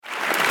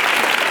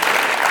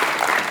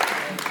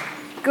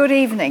Good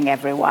evening,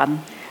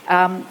 everyone.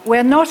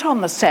 We're not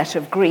on the set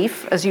of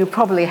Grief, as you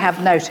probably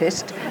have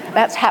noticed.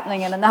 That's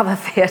happening in another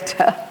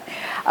theatre,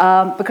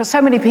 because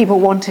so many people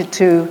wanted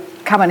to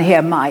come and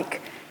hear Mike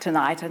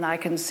tonight, and I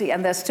can see,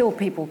 and there's still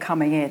people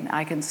coming in,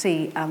 I can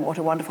see what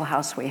a wonderful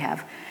house we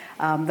have,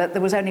 that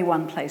there was only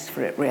one place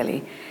for it,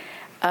 really.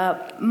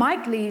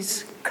 Mike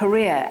Leigh's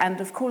career, and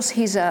of course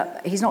he's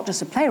not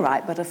just a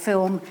playwright, but a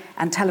film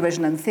and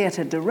television and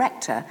theatre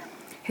director.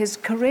 His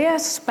career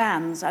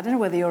spans, I don't know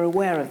whether you're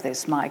aware of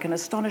this, Mike, an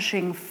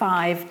astonishing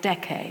 5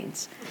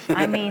 decades.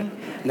 I mean...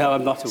 No,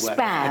 I'm not aware.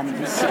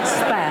 Spans.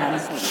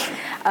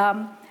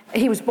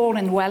 He was born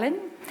in Welwyn.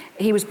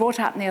 He was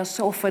brought up near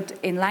Salford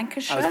in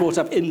Lancashire. I was brought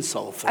up in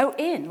Salford. Oh,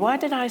 in? Why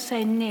did I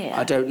say near?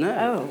 I don't know.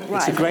 Oh,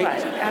 right.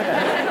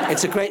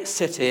 It's a great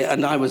city,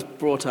 and I was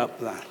brought up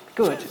there.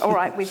 Good. All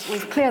right,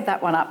 we've cleared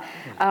that one up.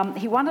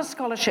 He won a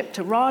scholarship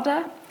to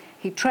RADA.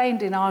 He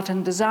trained in art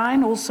and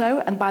design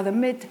also, and by the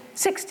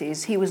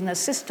mid-60s, he was an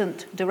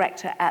assistant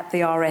director at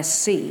the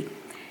RSC.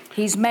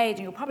 He's made,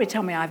 you'll probably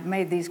tell me I've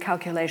made these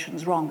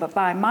calculations wrong, but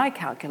by my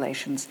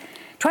calculations,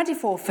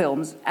 24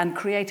 films and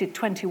created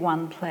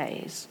 21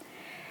 plays.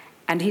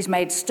 And he's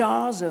made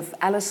stars of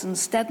Alison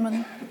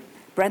Steadman,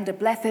 Brenda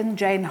Blethyn,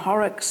 Jane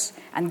Horrocks,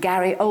 and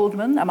Gary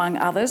Oldman, among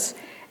others.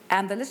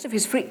 And the list of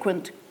his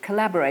frequent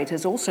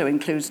collaborators also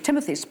includes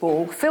Timothy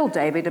Spall, Phil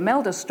David,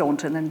 Imelda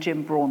Staunton, and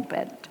Jim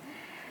Broadbent.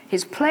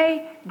 His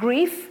play,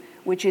 Grief,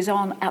 which is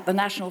on at the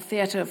National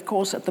Theatre, of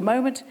course, at the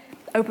moment,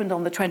 opened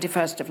on the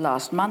 21st of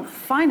last month.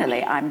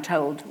 Finally, I'm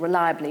told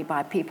reliably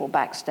by people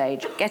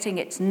backstage, getting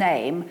its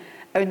name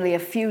only a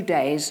few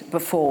days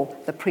before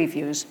the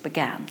previews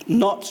began.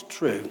 Not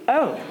true.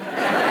 Oh.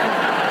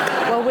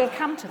 Well, we'll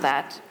come to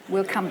that.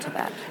 In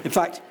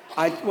fact,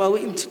 we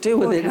can deal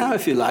with it now,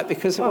 if you like,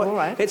 because all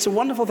right. It's a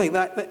wonderful thing.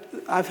 That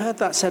I've heard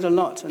that said a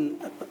lot,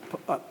 and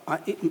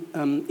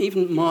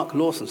even Mark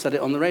Lawson said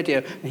it on the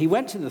radio. He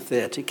went to the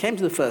theatre, he came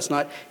to the first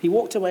night, he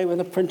walked away with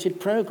a printed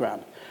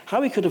programme.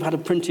 How he could have had a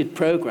printed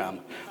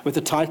programme with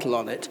the title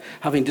on it,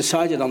 having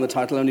decided on the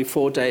title only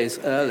 4 days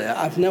earlier,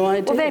 I've no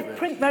idea. Well, they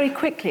print very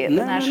quickly at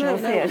the National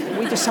Theatre.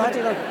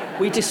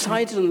 We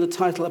decided on the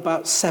title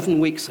about 7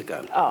 weeks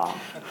ago. Oh,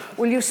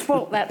 well, you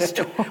spoilt that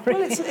story.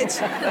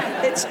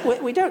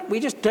 Well, we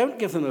just don't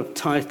give them a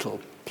title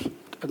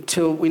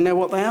until we know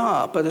what they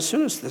are. But as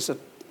soon as the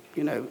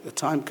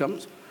time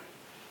comes,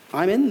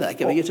 I'm in there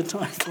giving it a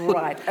title.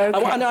 Right,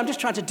 okay. I'm just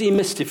trying to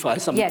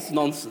demystify some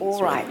nonsense. All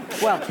right.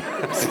 Really. Well,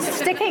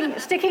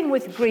 sticking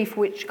with Grief,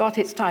 which got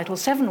its title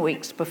 7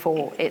 weeks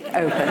before it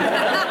opened,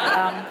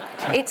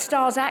 it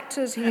stars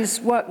actors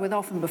he's worked with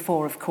often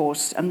before, of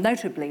course, and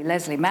notably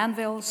Leslie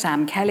Manville,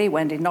 Sam Kelly,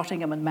 Wendy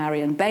Nottingham and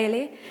Marion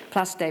Bailey,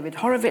 plus David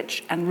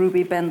Horowitz and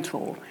Ruby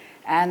Bental.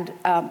 And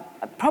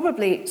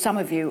probably some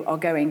of you are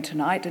going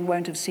tonight and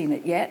won't have seen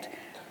it yet.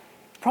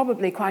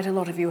 Probably quite a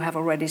lot of you have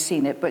already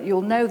seen it, but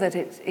you'll know that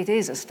it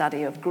is a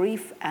study of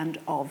grief and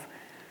of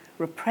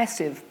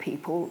repressive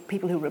people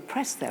who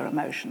repress their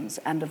emotions,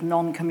 and of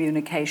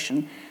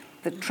non-communication.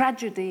 The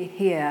tragedy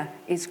here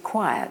is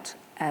quiet,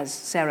 as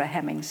Sarah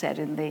Hemming said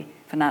in the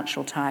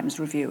Financial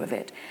Times review of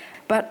it.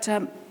 But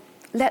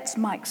let's,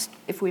 Mike,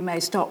 if we may,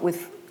 start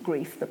with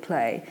Grief, the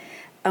play.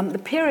 The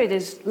period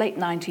is late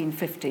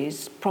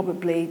 1950s,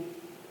 probably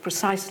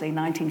precisely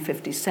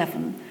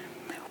 1957.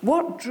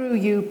 What drew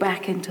you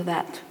back into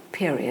that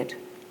period?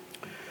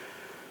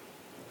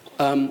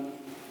 I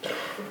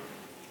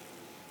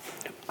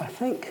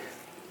think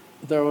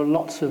there are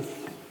lots of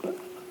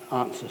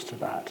answers to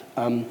that.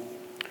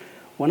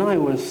 When I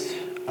was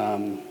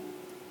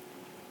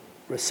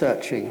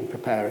researching and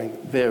preparing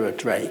Vera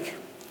Drake,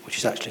 which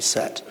is actually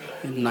set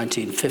in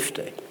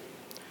 1950,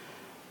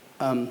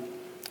 and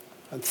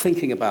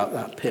thinking about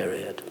that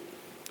period,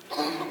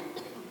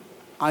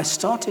 I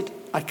started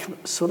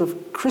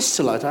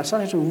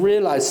to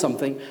realize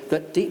something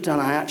that deep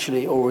down I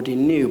actually already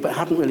knew but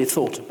hadn't really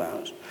thought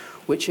about,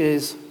 which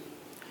is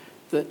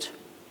that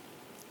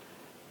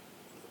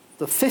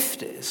the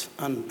 50s,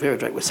 and Vera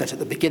Drake was set at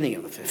the beginning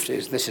of the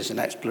 50s, this is an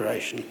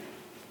exploration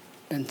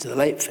into the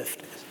late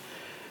 50s.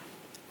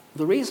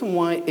 The reason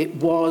why it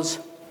was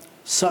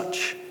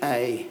such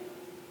a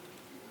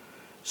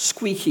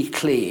squeaky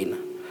clean,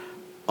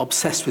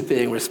 obsessed with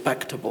being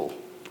respectable,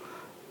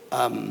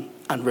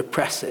 and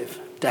repressive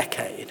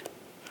decade,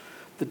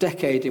 the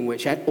decade in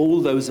which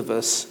all those of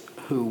us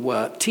who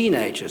were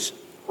teenagers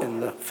in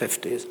the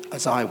 50s,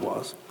 as I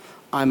was,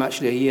 I'm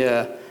actually a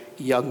year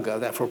younger,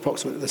 therefore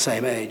approximately the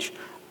same age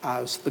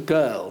as the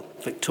girl,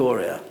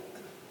 Victoria,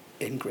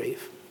 in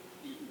Grief.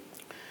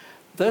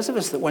 Those of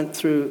us that went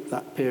through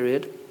that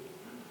period,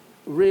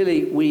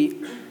 really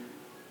we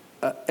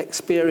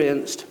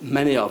experienced,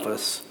 many of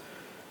us,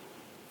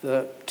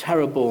 the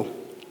terrible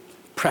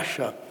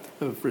pressure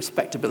of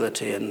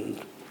respectability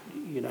and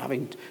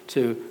having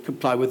to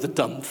comply with the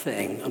dumb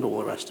thing and all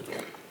the rest of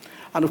it.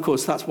 And of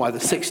course, that's why the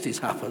 60s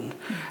happened,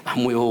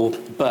 and we all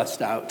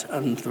burst out,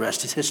 and the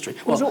rest is history.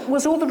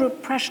 Was all the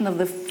repression of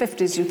the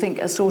 50s, you think,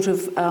 a sort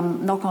of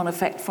knock-on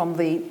effect from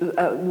the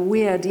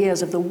weird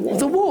years of the war?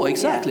 The war,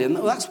 exactly. Yeah. And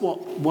that's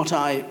what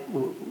I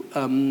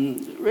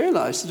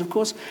realised, that, of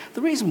course,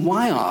 the reason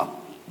why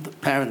the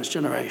parents'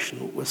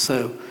 generation was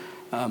so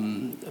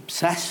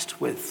obsessed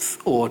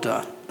with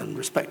order and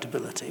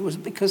respectability was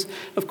because,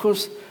 of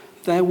course,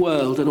 their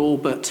world had all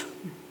but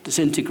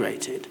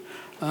disintegrated,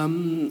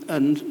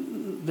 and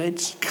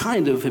they'd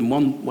kind of, in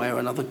one way or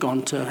another,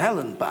 gone to hell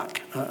and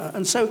back.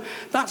 And so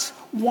that's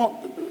what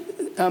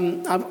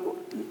I've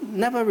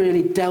never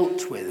really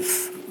dealt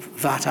with,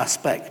 that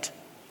aspect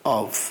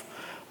of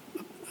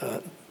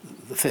the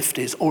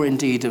 50s, or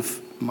indeed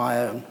of my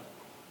own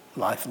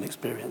life and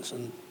experience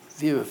and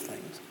view of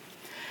things.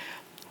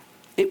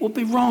 It would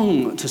be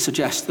wrong to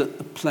suggest that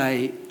the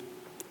play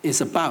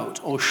is about,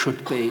 or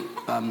should be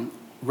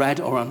read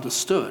or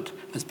understood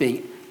as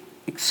being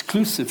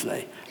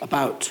exclusively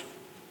about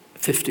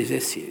 50s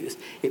issues.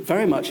 It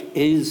very much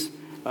is,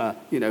 a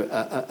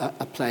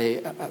play.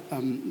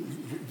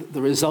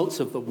 The results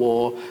of the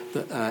war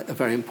that are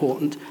very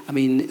important. I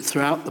mean,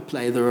 throughout the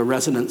play, there are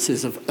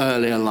resonances of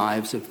earlier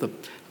lives, of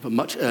a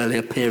much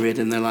earlier period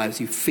in their lives.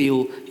 You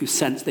feel, you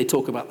sense. They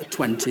talk about the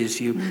 20s.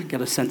 You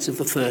get a sense of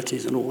the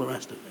 30s and all the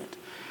rest of it.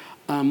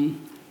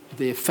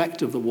 The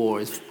effect of the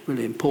war is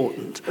really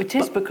important. It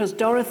is, because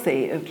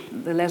Dorothy,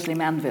 the Leslie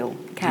Manville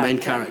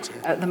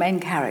character, the main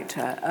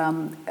character,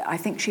 I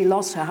think she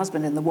lost her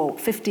husband in the war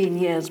 15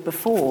 years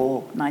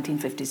before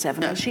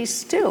 1957, and she's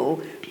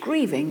still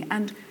grieving.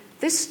 And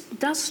this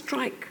does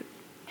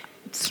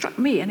struck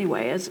me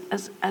anyway as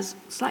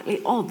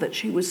slightly odd that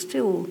she was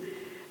still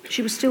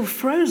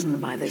frozen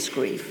by this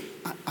grief.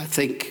 I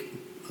think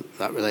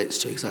that relates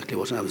to exactly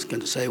what I was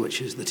going to say, which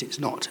is that it's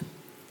not.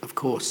 Of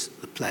course,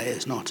 the play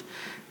is not.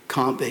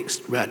 Can't be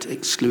read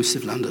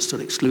exclusively, understood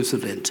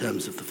exclusively in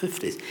terms of the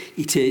 50s.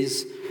 It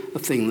is a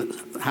thing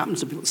that happens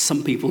to people.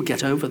 Some people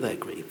get over their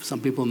grief. Some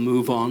people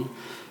move on.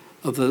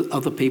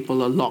 Other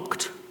people are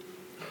locked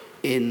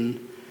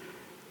in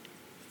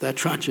their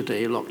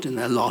tragedy, locked in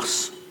their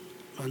loss.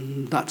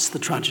 And that's the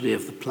tragedy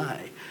of the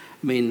play.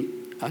 I mean,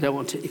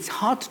 it's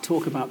hard to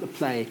talk about the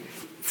play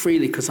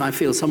freely because I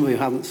feel some of you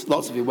haven't,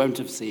 lots of you won't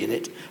have seen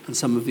it, and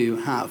some of you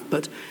have.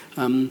 But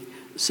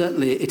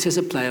certainly it is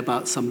a play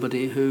about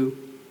somebody who,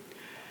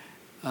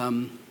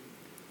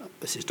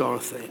 this is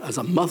Dorothy, as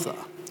a mother,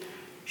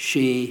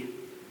 she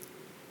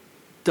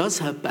does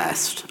her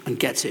best and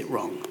gets it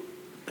wrong,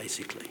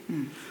 basically.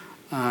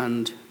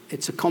 And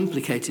it's a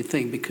complicated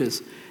thing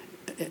because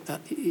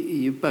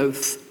you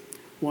both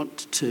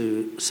want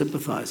to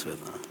sympathise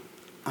with her.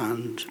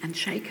 And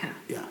shake her.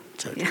 Yeah,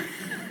 totally.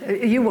 Yeah.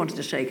 You wanted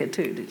to shake her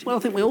too, did you? Well, I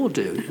think we all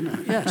do,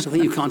 Yes, I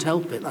think you can't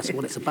help it. That's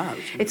what it's about.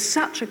 It's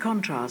such a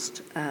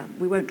contrast.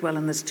 We won't dwell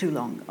on this too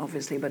long,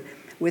 obviously, but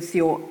with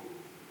your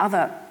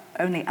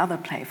only other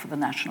play for the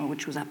National,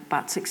 which was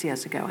about 6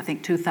 years ago, I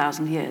think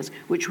 2,000 Years,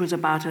 which was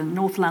about a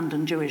North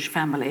London Jewish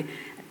family.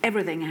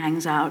 Everything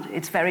hangs out.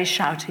 It's very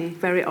shouty,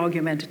 very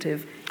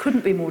argumentative.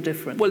 Couldn't be more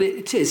different. Well,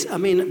 it is. I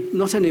mean,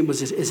 not only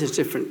is it a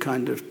different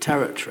kind of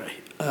territory,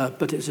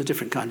 but it's a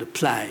different kind of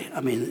play. I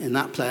mean, in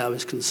that play I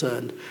was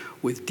concerned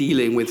with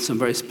dealing with some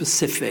very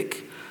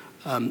specific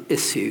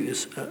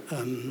issues,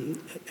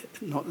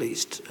 not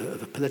least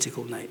of a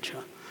political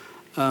nature.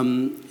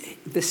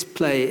 This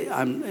play,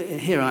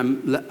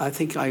 I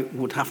think I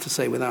would have to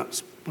say,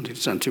 without wanting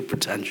to sound too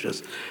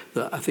pretentious,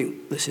 that I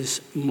think this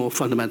is more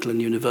fundamental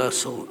and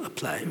universal a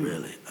play,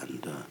 really.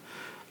 And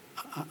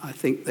I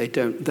think I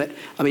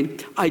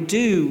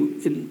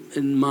do,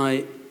 in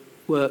my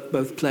work,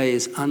 both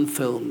plays and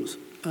films,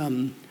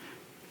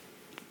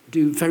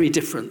 do very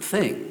different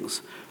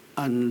things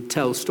and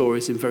tell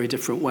stories in very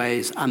different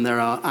ways, and there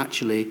are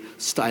actually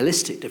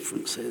stylistic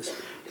differences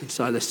and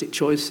stylistic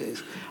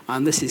choices,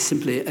 and this is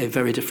simply a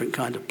very different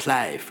kind of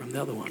play from the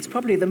other one. It's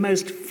probably the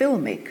most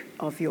filmic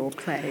of your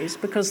plays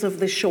because of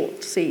the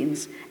short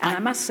scenes, and I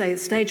must say the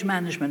stage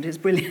management is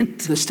brilliant.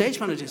 The stage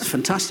management is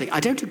fantastic.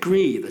 I don't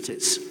agree that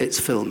it's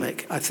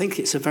filmic. I think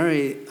it's a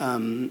very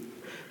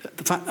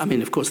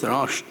of course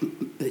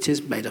it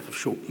is made up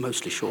of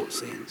mostly short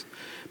scenes,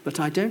 but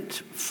I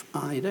don't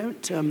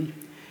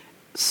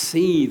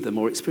see them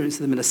or experience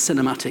them in a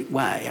cinematic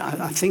way.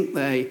 I think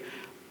they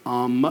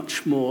are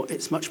much more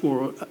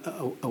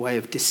a way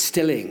of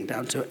distilling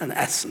down to an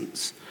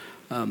essence.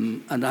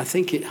 And I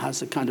think it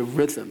has a kind of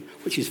rhythm,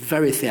 which is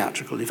very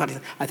theatrical. In fact,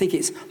 I think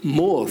it's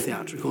more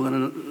theatrical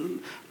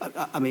than,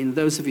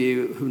 those of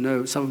you who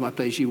know some of my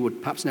plays, you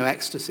would perhaps know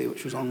Ecstasy,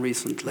 which was on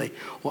recently,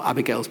 or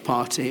Abigail's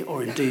Party,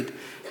 or indeed,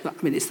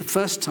 it's the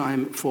first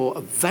time for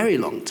a very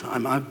long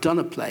time I've done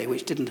a play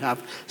which didn't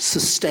have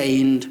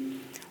sustained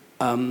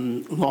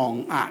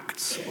long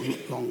acts, or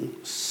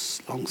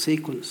long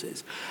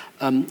sequences.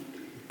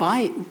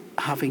 By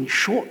having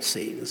short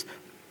scenes,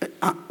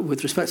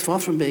 with respect, far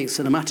from being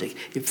cinematic,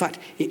 in fact,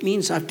 it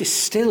means I've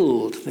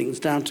distilled things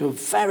down to a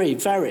very,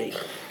 very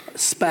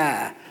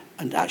spare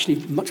and actually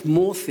much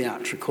more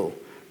theatrical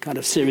kind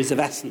of series of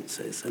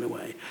essences in a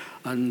way.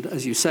 And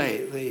as you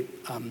say, the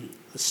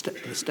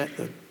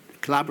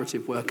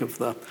collaborative work of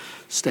the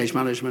stage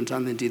management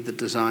and indeed the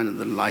design and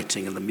the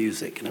lighting and the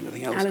music and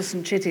everything else.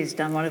 Alison Chitty's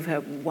done one of her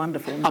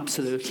wonderful numbers.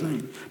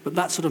 Absolutely. But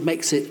that sort of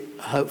makes it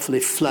hopefully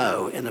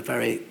flow in a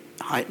very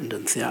heightened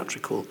and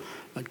theatrical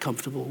and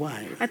comfortable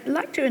way. I'd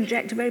like to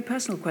inject a very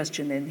personal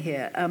question in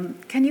here.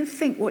 Can you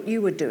think what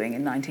you were doing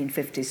in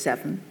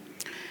 1957?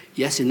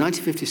 Yes, in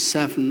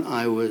 1957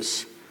 I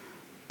was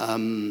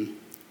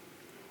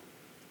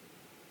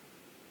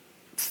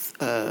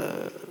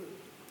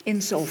in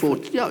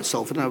Salford?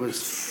 Salford. I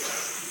was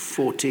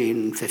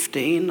 14,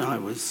 15. I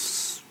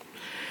was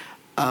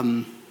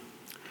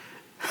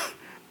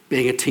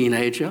being a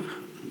teenager.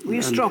 Were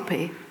you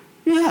stroppy?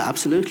 Yeah,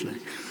 absolutely.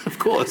 Of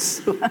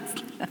course.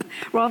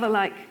 Rather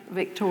like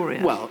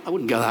Victoria. Well, I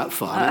wouldn't go that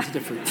far. That's a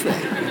different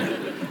thing.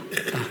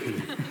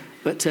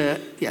 But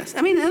yes,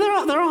 I mean, there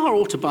are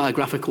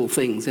autobiographical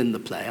things in the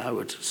play. I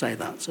would say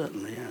that,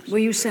 certainly, yes. Were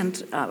you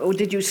sent, or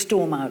did you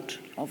storm out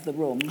of the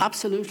room?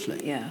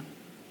 Absolutely. Yeah.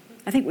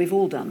 I think we've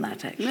all done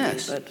that, actually.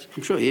 Yes, but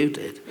I'm sure you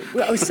did.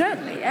 Well,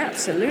 certainly,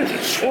 absolutely.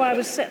 Or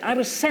I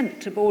was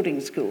sent to boarding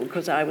school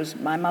because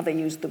my mother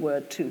used the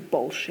word to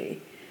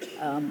bolshy,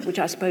 which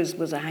I suppose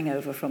was a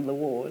hangover from the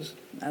wars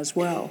as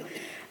well.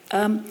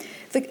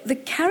 The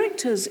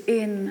characters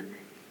in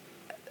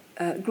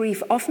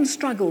Grief often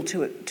struggle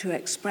to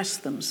express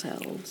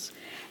themselves,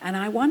 and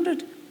I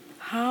wondered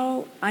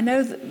how.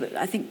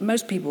 I think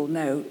most people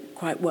know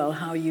quite well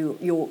how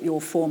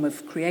your form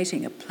of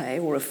creating a play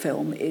or a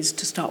film is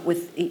to start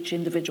with each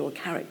individual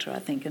character, I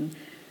think, and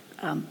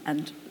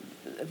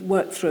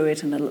work through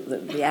it, and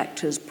the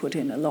actors put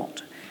in a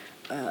lot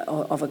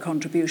of a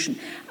contribution.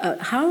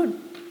 How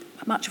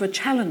much of a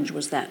challenge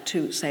was that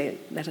to,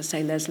 let us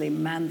say, Leigh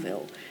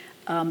Manville,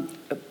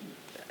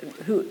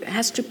 who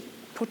has to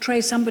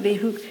portray somebody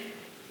who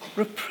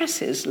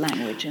represses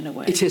language in a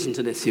way? It isn't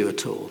an issue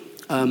at all.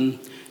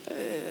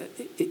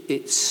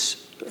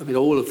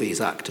 All of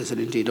these actors, and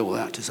indeed all the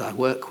actors I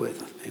work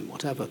with in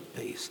whatever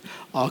piece,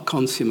 are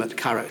consummate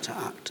character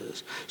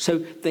actors. So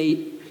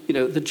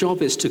the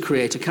job is to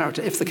create a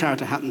character. If the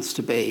character happens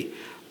to be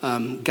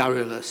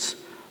garrulous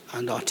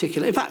and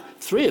articulate, in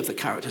fact, 3 of the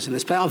characters in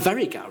this play are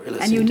very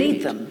garrulous. And you indeed.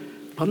 Need them.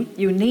 Pardon?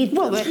 You need them.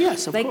 Well,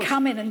 yes, of course. They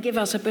come in and give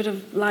us a bit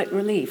of light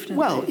relief,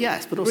 don't they?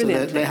 Yes, but also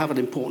they have an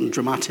important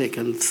dramatic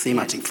and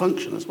thematic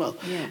function as well.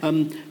 Yeah.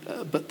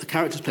 But the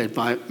characters played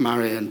by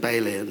Marion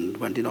Bailey and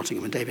Wendy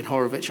Nottingham and David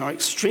Horowitz are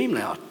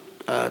extremely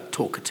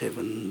talkative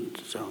and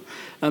so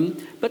on.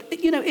 But,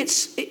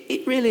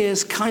 it really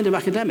is kind of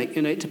academic.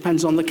 It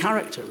depends on the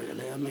character,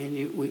 really. I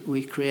mean,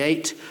 we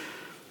create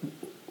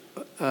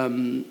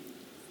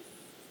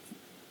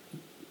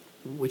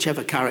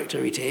whichever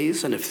character it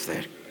is, and if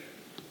they're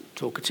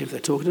talkative, they're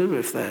talkative.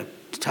 If they're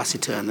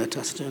taciturn, they're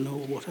taciturn, or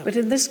whatever. But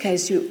in this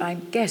case, I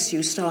guess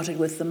you started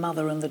with the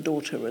mother and the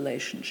daughter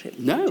relationship.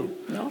 No.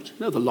 Not?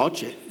 No, the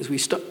logic is we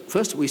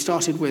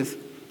started with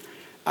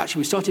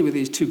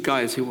these 2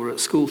 guys who were at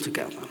school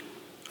together,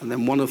 and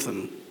then one of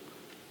them,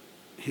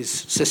 his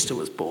sister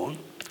was born,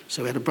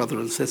 so we had a brother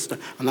and sister,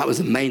 and that was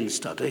the main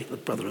study, the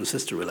brother and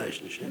sister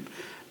relationship.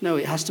 No,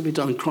 it has to be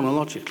done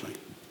chronologically.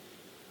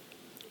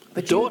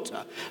 The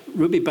daughter,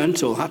 Ruby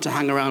Bentall, had to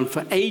hang around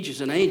for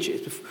ages and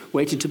ages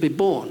waiting to be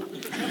born.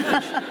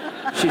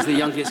 She's the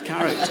youngest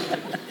character.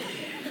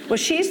 Well,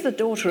 she's the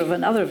daughter of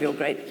another of your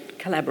great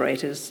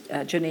collaborators,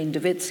 Janine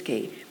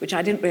Davitsky, which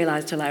I didn't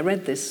realise till I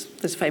read this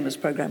famous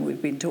programme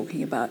we've been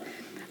talking about.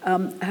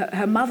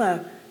 Her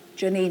mother,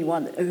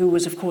 Janine, who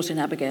was, of course, in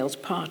Abigail's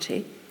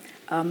party,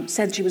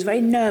 said she was very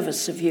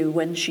nervous of you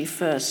when she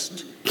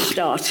first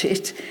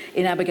started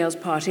in Abigail's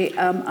party.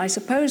 I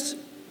suppose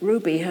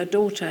Ruby, her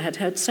daughter, had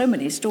heard so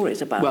many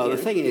stories about you. Well, the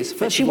thing is,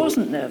 first she of all,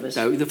 wasn't nervous.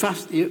 No,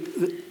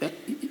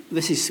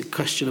 this is a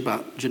question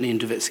about Janine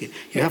Davitsky.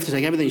 You have to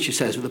take everything she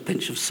says with a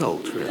pinch of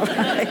salt, really.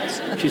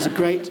 Right. She's a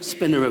great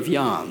spinner of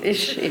yarn. Is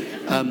she?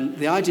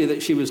 The idea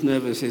that she was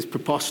nervous is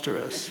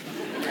preposterous.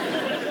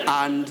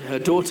 And her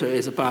daughter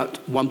is about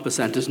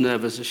 1% as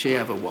nervous as she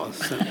ever was.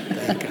 So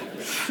there you go.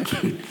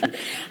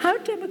 How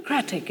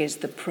democratic is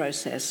the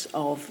process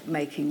of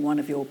making one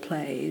of your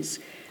plays?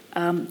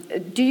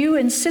 Do you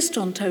insist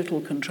on total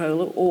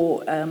control,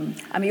 or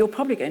you're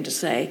probably going to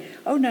say,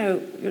 "Oh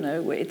no,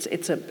 it's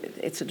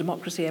a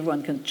democracy.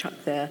 Everyone can chuck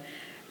their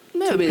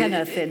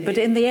pen'orth in." But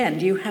in the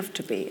end, you have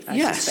to be.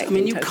 Yes,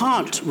 you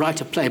can't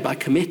write a play by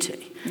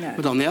committee. No.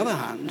 But on the other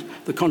hand,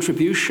 the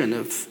contribution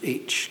of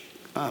each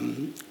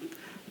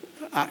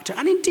actor,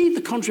 and indeed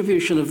the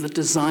contribution of the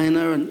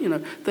designer,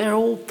 and they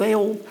all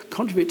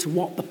contribute to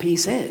what the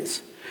piece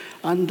is,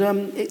 and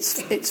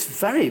it's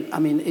very.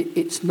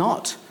 It's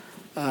not.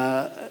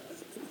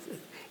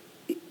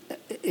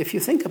 If you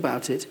think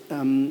about it,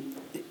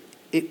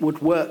 it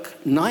would work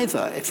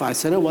neither if I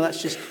said, "Oh well,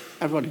 that's just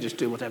everybody just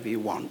do whatever you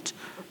want,"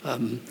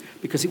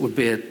 because it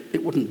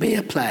wouldn't be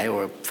a play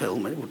or a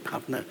film. It would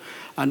have no,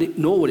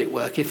 nor would it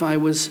work if I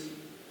was.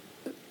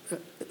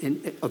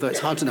 Although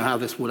it's hard to know how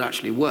this would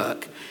actually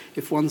work,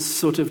 if one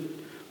sort of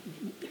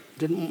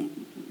didn't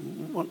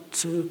want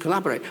to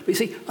collaborate. But you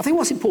see, I think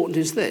what's important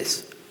is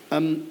this,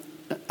 and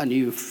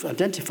you've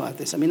identified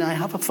this. I mean, I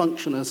have a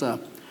function as a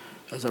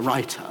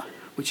writer,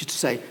 which is to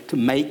say,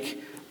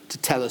 to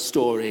tell a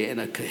story in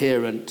a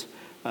coherent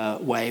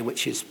way,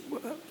 which is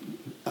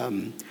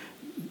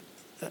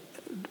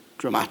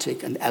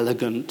dramatic and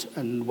elegant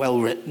and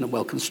well-written and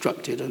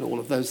well-constructed and all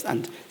of those,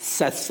 and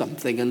says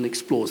something and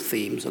explores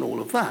themes and all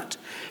of that.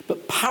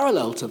 But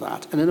parallel to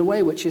that, and in a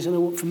way which is,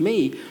 for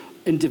me,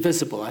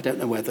 indivisible, I don't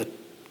know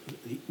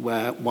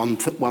where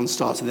one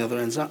starts and the other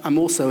ends, I'm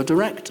also a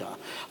director.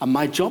 And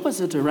my job as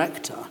a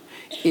director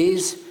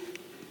is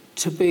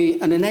to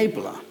be an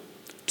enabler,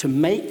 to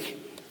make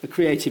a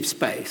creative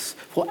space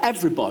for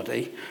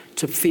everybody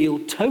to feel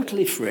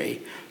totally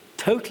free,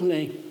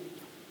 totally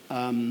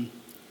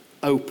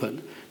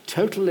open,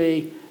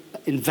 totally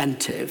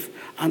inventive,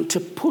 and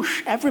to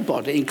push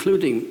everybody,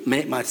 including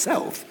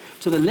myself,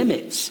 to the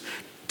limits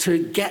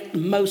to get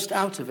most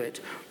out of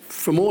it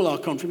from all our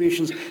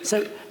contributions.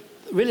 So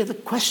really the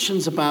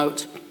questions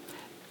about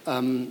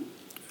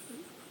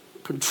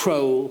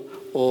control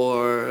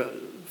or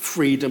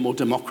freedom or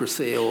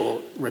democracy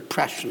or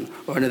repression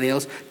or anything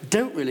else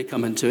don't really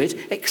come into it,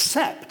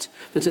 except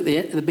that at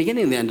the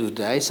beginning and the end of the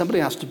day, somebody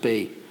has to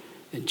be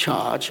in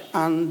charge,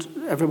 and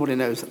everybody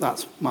knows that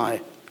that's my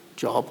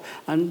job,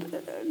 and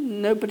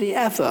nobody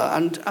ever,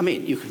 and I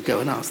mean, you can go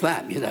and ask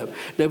them,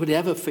 nobody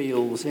ever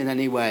feels in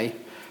any way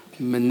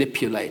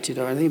manipulated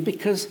or anything,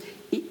 because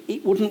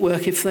it wouldn't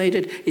work if they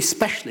did,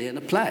 especially in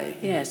a play.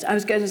 Yes, I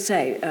was going to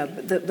say,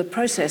 the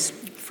process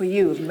for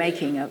you of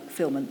making a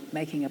film and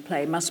making a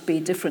play must be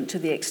different to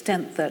the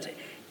extent that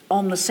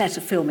on the set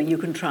of filming you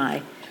can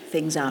try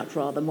things out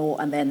rather more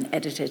and then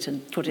edit it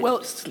and put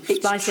it,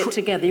 splice it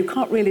together. You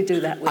can't really do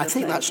that with a play. I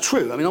think that's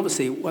true. I mean,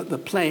 obviously, the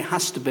play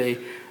has to be,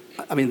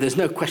 I mean, there's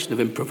no question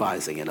of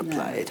improvising in a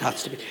play. It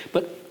has to be.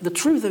 But the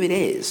truth of it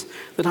is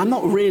that I'm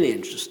not really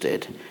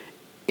interested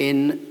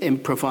in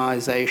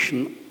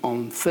improvisation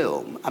on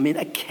film. I mean,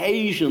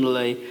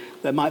 occasionally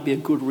there might be a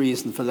good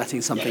reason for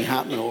letting something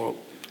happen, or,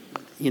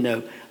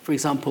 for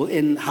example,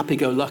 in Happy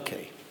Go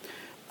Lucky,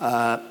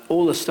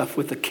 all the stuff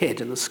with the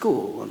kid in the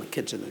school and the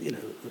kids in the,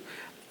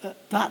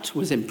 that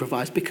was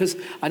improvised because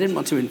I didn't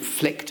want to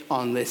inflict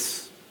on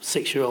this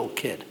 6-year-old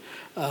kid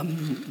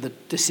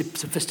the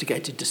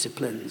sophisticated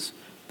disciplines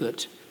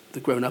that the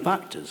grown-up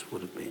actors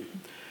would have been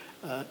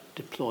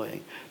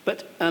deploying.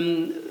 But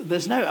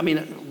there's no, I mean,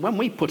 when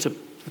we put a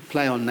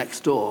play on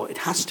next door, it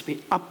has to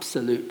be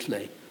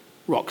absolutely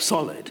rock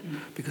solid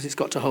because it's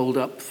got to hold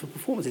up for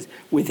performances.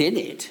 Within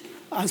it,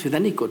 as with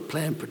any good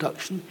play and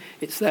production,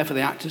 it's there for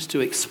the actors to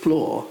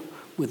explore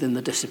within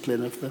the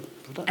discipline of the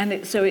production.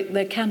 And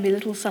there can be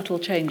little subtle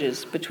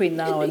changes between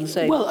now and,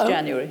 say,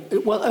 January?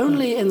 Well,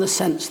 only in the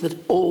sense that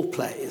all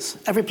plays,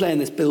 every play in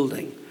this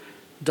building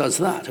does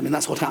that. I mean,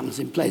 that's what happens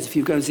in plays. If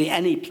you go and see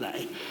any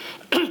play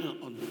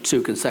on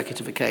 2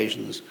 consecutive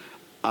occasions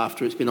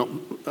after it's been on,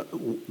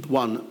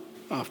 one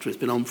after it's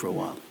been on for a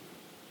while,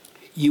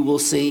 you will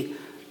see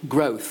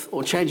growth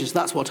or changes.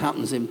 That's what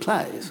happens in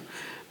plays.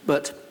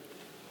 But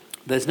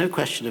there's no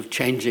question of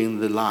changing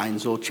the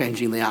lines or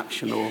changing the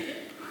action or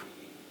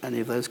any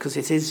of those, because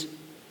it is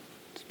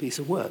a piece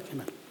of work,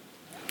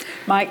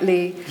 Mike,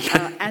 Leigh,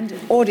 and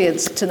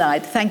audience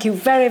tonight, thank you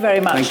very, very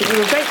much. You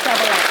were great to have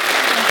a laugh.